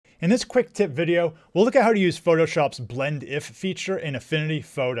In this quick tip video, we'll look at how to use Photoshop's Blend If feature in Affinity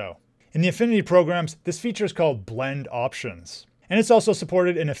Photo. In the Affinity programs, this feature is called Blend Options, and it's also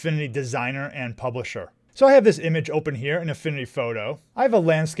supported in Affinity Designer and Publisher. So I have this image open here in Affinity Photo. I have a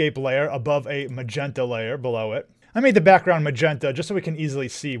landscape layer above a magenta layer below it. I made the background magenta just so we can easily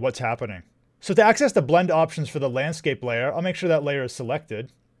see what's happening. So to access the blend options for the landscape layer, I'll make sure that layer is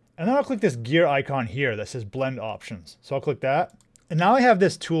selected. And then I'll click this gear icon here that says Blend Options. So I'll click that. And now I have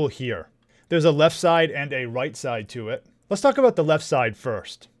this tool here. There's a left side and a right side to it. Let's talk about the left side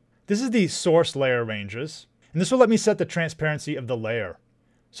first. This is the source layer ranges, and this will let me set the transparency of the layer.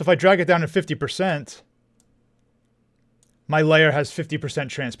 So if I drag it down to 50%, my layer has 50%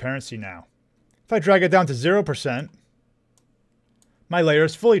 transparency now. If I drag it down to 0%, my layer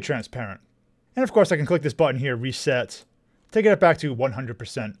is fully transparent. And of course I can click this button here, Reset, to get it back to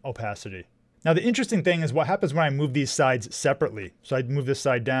 100% opacity. Now the interesting thing is what happens when I move these sides separately. So I move this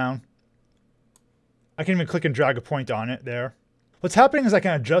side down. I can even click and drag a point on it there. What's happening is I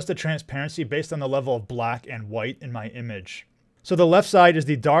can adjust the transparency based on the level of black and white in my image. So the left side is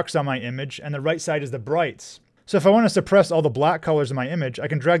the darks on my image and the right side is the brights. So if I want to suppress all the black colors in my image, I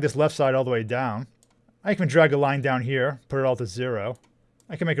can drag this left side all the way down. I can drag a line down here, put it all to 0.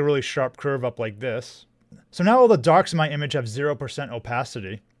 I can make a really sharp curve up like this. So now all the darks in my image have 0%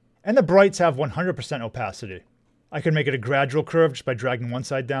 opacity. And the brights have 100% opacity. I could make it a gradual curve just by dragging one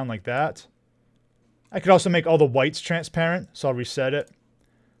side down like that. I could also make all the whites transparent, so I'll reset it.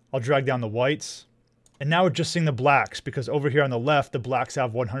 I'll drag down the whites. And now we're just seeing the blacks, because over here on the left, the blacks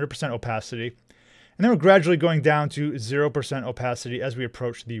have 100% opacity. And then we're gradually going down to 0% opacity as we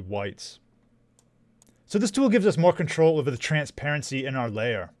approach the whites. So this tool gives us more control over the transparency in our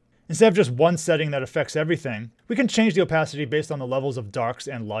layer. Instead of just one setting that affects everything, we can change the opacity based on the levels of darks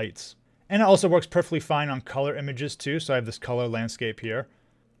and lights. And it also works perfectly fine on color images too, so I have this color landscape here.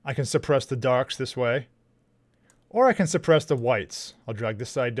 I can suppress the darks this way, or I can suppress the whites. I'll drag this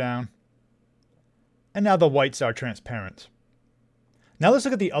side down. And now the whites are transparent. Now let's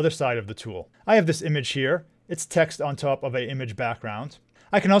look at the other side of the tool. I have this image here. It's text on top of an image background.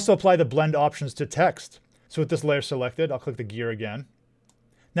 I can also apply the blend options to text. So with this layer selected, I'll click the gear again.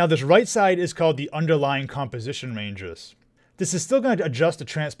 Now this right side is called the underlying composition ranges. This is still going to adjust the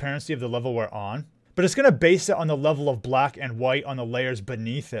transparency of the level we're on, but it's going to base it on the level of black and white on the layers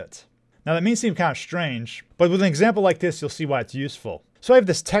beneath it. Now that may seem kind of strange, but with an example like this, you'll see why it's useful. So I have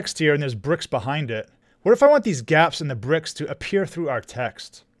this text here and there's bricks behind it. What if I want these gaps in the bricks to appear through our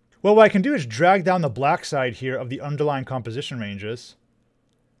text? Well, what I can do is drag down the black side here of the underlying composition ranges.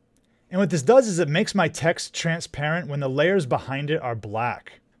 And what this does is it makes my text transparent when the layers behind it are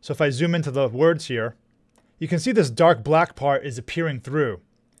black. So if I zoom into the words here, you can see this dark black part is appearing through.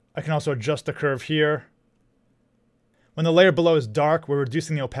 I can also adjust the curve here. When the layer below is dark, we're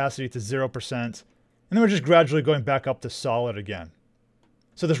reducing the opacity to 0%, and then we're just gradually going back up to solid again.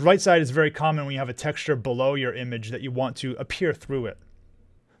 So this right side is very common when you have a texture below your image that you want to appear through it.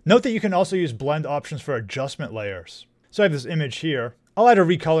 Note that you can also use blend options for adjustment layers. So I have this image here. I'll add a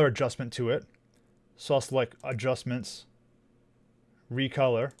recolor adjustment to it. So I'll select Adjustments,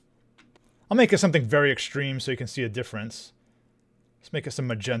 Recolor. I'll make it something very extreme so you can see a difference. Let's make it some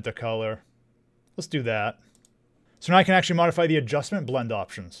magenta color. Let's do that. So now I can actually modify the adjustment blend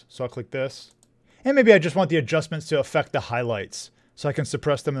options. So I'll click this. And maybe I just want the adjustments to affect the highlights. So I can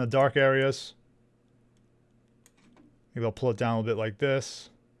suppress them in the dark areas. Maybe I'll pull it down a little bit like this.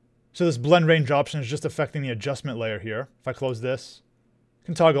 So this blend range option is just affecting the adjustment layer here. If I close this, I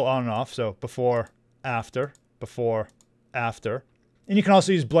can toggle on and off. So before, after, before, after. And you can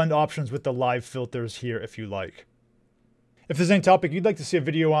also use blend options with the live filters here if you like. If there's any topic you'd like to see a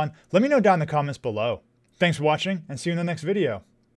video on, let me know down in the comments below. Thanks for watching and see you in the next video.